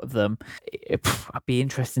get out of them, I'd be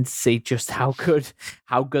interested to see just how good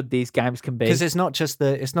these games can be. Because it's not just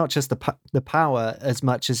the power as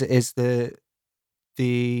much as it is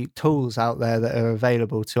the tools out there that are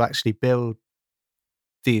available to actually build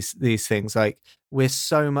these things. Like, we're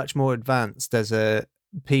so much more advanced as a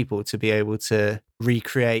people to be able to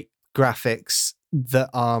recreate graphics that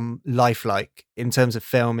are lifelike in terms of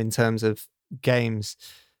film, in terms of games,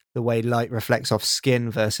 the way light reflects off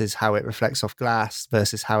skin versus how it reflects off glass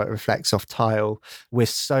versus how it reflects off tile. We're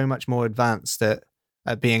so much more advanced at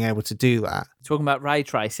being able to do that. Talking about ray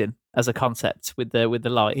tracing as a concept with the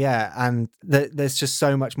light. Yeah, and there's just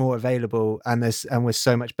so much more available, and we're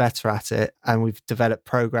so much better at it, and we've developed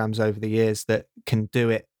programs over the years that can do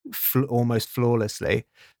it almost flawlessly,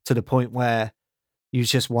 to the point where you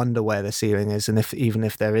just wonder where the ceiling is, and even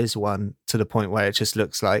if there is one, to the point where it just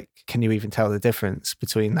looks like, can you even tell the difference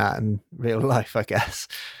between that and real life, I guess?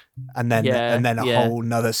 And then a whole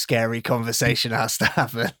nother scary conversation has to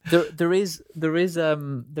happen.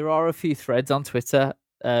 There are a few threads on Twitter,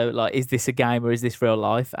 like, is this a game or is this real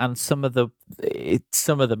life? And some of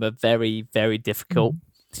them are very, very difficult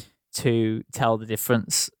to tell the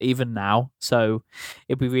difference even now. So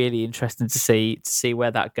it'd be really interesting to see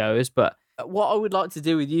where that goes. But what I would like to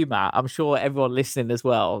do with you, Matt, I'm sure everyone listening as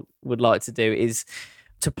well would like to do, is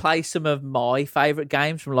to play some of my favorite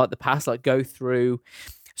games from like the past, like go through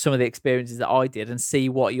some of the experiences that I did and see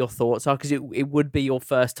what your thoughts are, because it would be your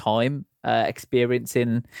first time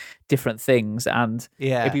experiencing different things, and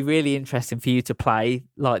it'd be really interesting for you to play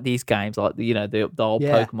like these games, like the old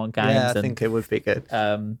Pokemon games. Yeah, I think it would be good.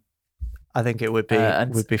 I think it would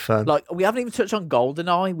be fun. Like, we haven't even touched on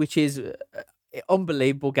GoldenEye, which is an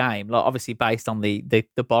unbelievable game. Like, obviously based on the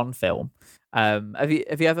Bond film. Have you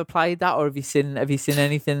ever played that, or have you seen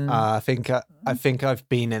anything? I think I've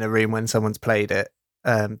been in a room when someone's played it,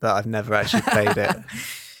 but I've never actually played it.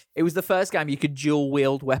 It was the first game you could dual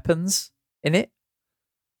wield weapons in it.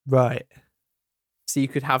 Right. So you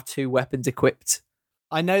could have 2 weapons equipped.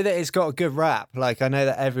 I know that it's got a good rap. Like, I know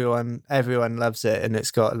that everyone loves it, and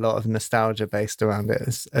it's got a lot of nostalgia based around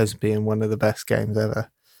it as being one of the best games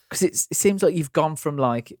ever. Because it seems like you've gone from,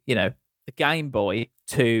 like, the Game Boy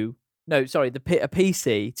to a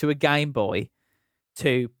PC to a Game Boy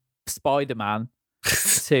to Spider-Man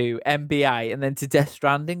to NBA and then to Death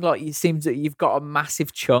Stranding. Like, it seems that you've got a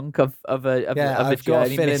massive chunk of a I've journey got to fill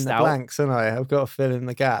in missed the out. blanks, haven't I? I've got to fill in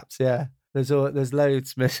the gaps. Yeah, there's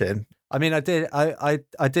loads missing. I mean, I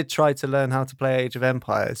did try to learn how to play Age of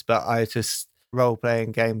Empires, but I just role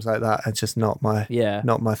playing games like that are just not my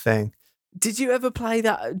thing. Did you ever play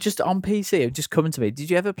that just on PC? It just coming to me. Did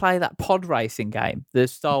you ever play that pod racing game, the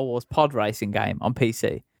Star Wars pod racing game on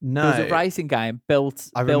PC? No, there was a racing game built.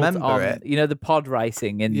 I remember on, it. You know, the pod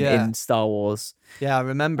racing in Star Wars. Yeah, I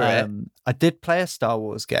remember it. I did play a Star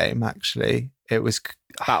Wars game actually. It was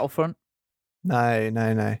Battlefront. No. It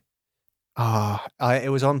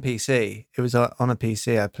was on PC. It was on a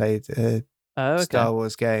PC. I played a Star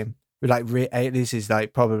Wars game. Like this is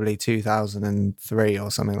like probably 2003 or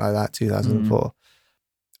something like that, 2004.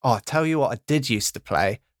 Oh, I'll tell you what I did used to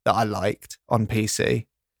play that I liked on PC.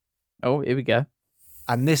 Oh, here we go.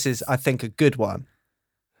 And this is, I think, a good one.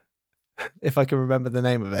 If I can remember the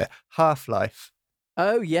name of it. Half-Life.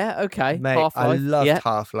 Oh, yeah, okay. Mate, Half-Life. I loved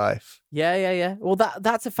Half-Life. Yeah. Well,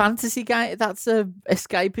 that's a fantasy game. That's a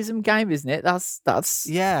escapism game, isn't it? That's.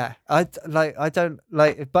 Yeah.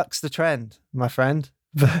 It bucks the trend, my friend.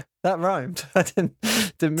 That rhymed. I didn't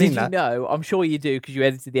mean that. Did you know? I'm sure you do because you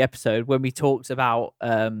edited the episode when we talked about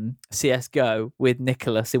CS:GO with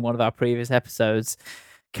Nicholas in one of our previous episodes.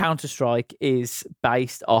 Counter-Strike is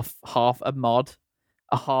based off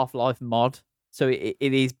a Half-Life mod. So it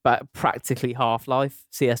is practically Half-Life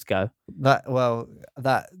CS:GO.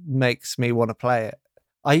 That makes me want to play it.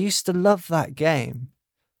 I used to love that game.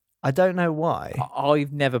 I don't know why.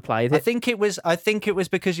 I've never played it. I think it was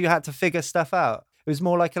because you had to figure stuff out. It was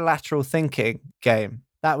more like a lateral thinking game.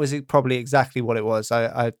 That was probably exactly what it was.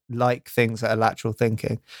 I like things that are lateral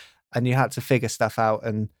thinking, and you had to figure stuff out,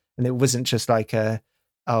 and it wasn't just like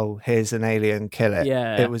here's an alien, kill it.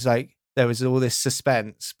 Yeah. It was like there was all this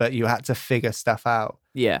suspense, but you had to figure stuff out.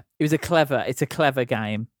 Yeah, it's a clever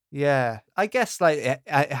game. Yeah, I guess like it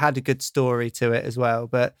had a good story to it as well,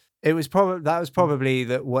 but it was probably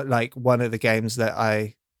one of the games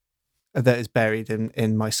that is buried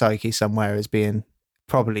in my psyche somewhere as being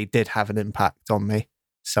probably did have an impact on me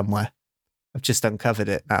somewhere. I've just uncovered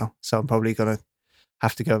it now, so I'm probably gonna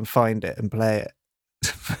have to go and find it and play it.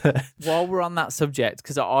 While we're on that subject,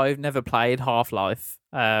 because I've never played Half-Life,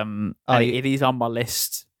 it is on my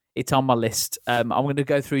list. It's on my list. I'm going to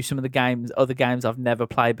go through some of the other games I've never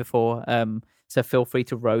played before. So feel free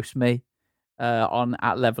to roast me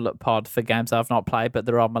at Level Up Pod for games I've not played, but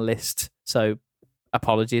they're on my list. So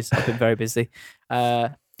apologies, I've been very busy.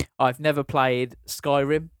 I've never played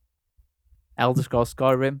Skyrim, Elder Scrolls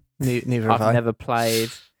Skyrim. Neither have I. I've never played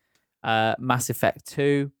Mass Effect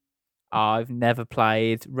 2. I've never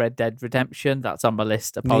played Red Dead Redemption. That's on my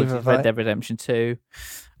list. Apologies, Red Dead Redemption 2.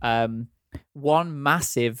 One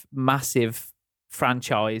massive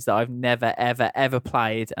franchise that I've never, ever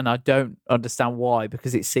played, and I don't understand why,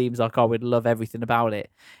 because it seems like I would love everything about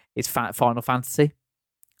it, is Final Fantasy.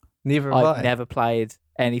 Neither have I've never played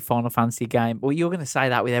any Final Fantasy game. Well, you're going to say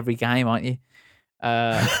that with every game, aren't you?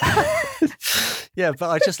 Yeah, but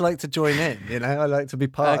I just like to join in, you know? I like to be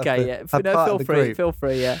part of the Feel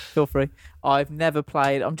free. I've never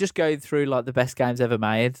played. I'm just going through like the best games ever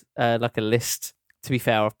made, like a list. To be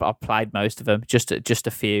fair, I've played most of them, just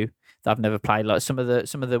a few that I've never played. Like some of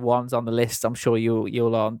the ones on the list, I'm sure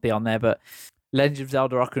you'll be on there, but Legend of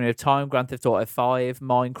Zelda: Ocarina of Time, Grand Theft Auto 5,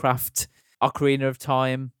 Minecraft, Ocarina of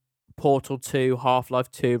Time, Portal 2, Half-Life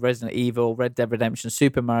 2, Resident Evil, Red Dead Redemption,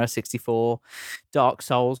 Super Mario 64, Dark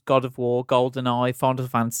Souls, God of War, GoldenEye, Final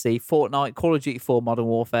Fantasy, Fortnite, Call of Duty 4, Modern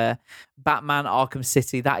Warfare, Batman Arkham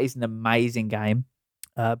City, that is an amazing game,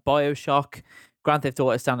 BioShock, Grand Theft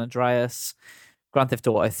Auto San Andreas, Grand Theft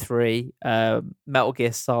Auto 3, Metal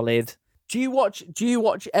Gear Solid. Do you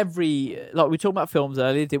watch every, like we talked about films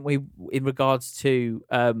earlier, didn't we, in regards to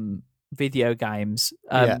video games?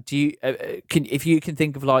 Do you if you can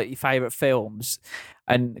think of like your favorite films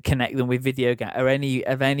and connect them with video game, are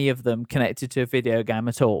any of them connected to a video game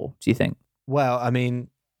at all, do you think? Well, I mean,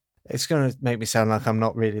 it's going to make me sound like I'm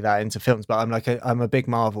not really that into films, but I'm a big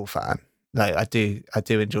Marvel fan. Like I do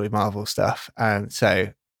enjoy Marvel stuff, and so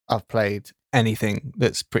I've played anything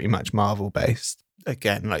that's pretty much Marvel based.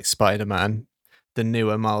 Again, like Spider-Man, the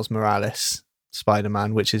newer Miles Morales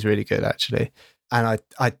Spider-Man, which is really good actually. And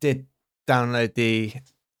I did download the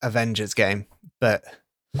Avengers game, but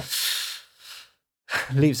that's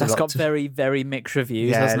got very, very mixed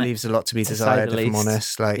reviews. Yeah, hasn't it leaves a lot to be desired, if I'm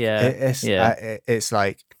honest. Like, it's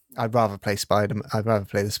like I'd rather play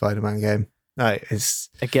the Spider-Man game. No, it's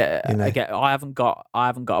I haven't got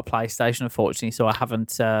a PlayStation, unfortunately, so I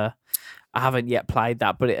haven't yet played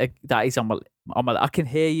that. But that is on my. I can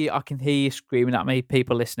hear you screaming at me,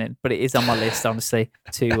 people listening. But it is on my list, honestly,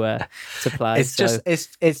 to play. It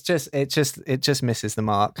just misses the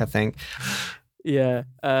mark, I think. Yeah.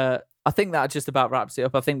 I think that just about wraps it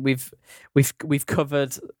up. I think we've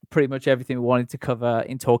covered pretty much everything we wanted to cover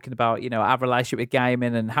in talking about, our relationship with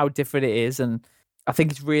gaming and how different it is. And I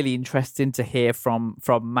think it's really interesting to hear from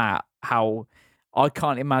Matt how I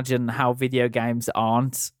can't imagine how video games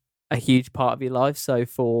aren't a huge part of your life. So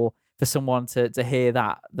for someone to hear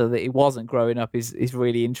that it wasn't growing up is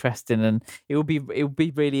really interesting, and it will be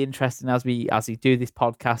really interesting as we do this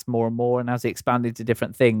podcast more and more, and as we expand into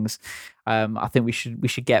different things. I think we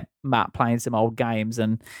should get Matt playing some old games,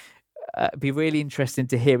 and it'd be really interesting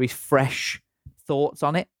to hear his fresh thoughts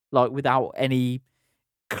on it, like without any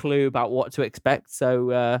clue about what to expect.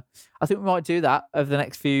 So I think we might do that over the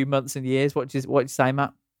next few months and years. What do you say,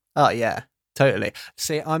 Matt? Oh yeah, totally.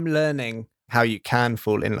 See, I'm learning how you can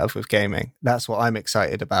fall in love with gaming. That's what I'm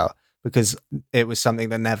excited about, because it was something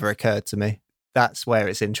that never occurred to me. That's where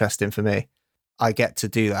it's interesting for me. I get to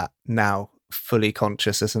do that now, fully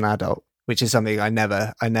conscious as an adult, which is something I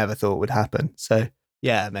never thought would happen. So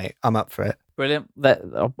yeah, mate, I'm up for it. Brilliant.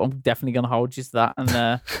 I'm definitely going to hold you to that.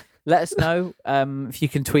 And let us know if you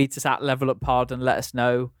can tweet us at Level Up Pod and let us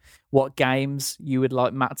know what games you would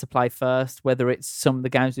like Matt to play first, whether it's some of the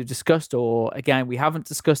games we've discussed or a game we haven't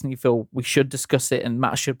discussed and you feel we should discuss it and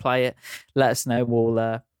Matt should play it. Let us know.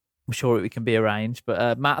 I'm sure it can be arranged.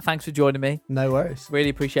 But Matt, thanks for joining me. No worries. Really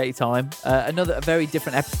appreciate your time. A very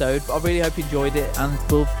different episode, but I really hope you enjoyed it, and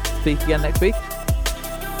we'll speak again next week.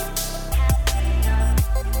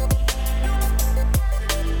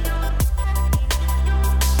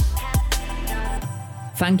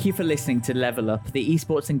 Thank you for listening to Level Up, the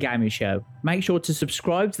esports and gaming show. Make sure to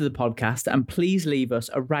subscribe to the podcast and please leave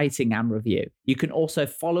us a rating and review. You can also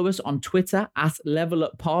follow us on Twitter at Level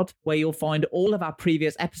Up Pod, where you'll find all of our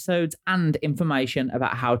previous episodes and information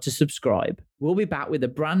about how to subscribe. We'll be back with a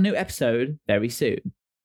brand new episode very soon.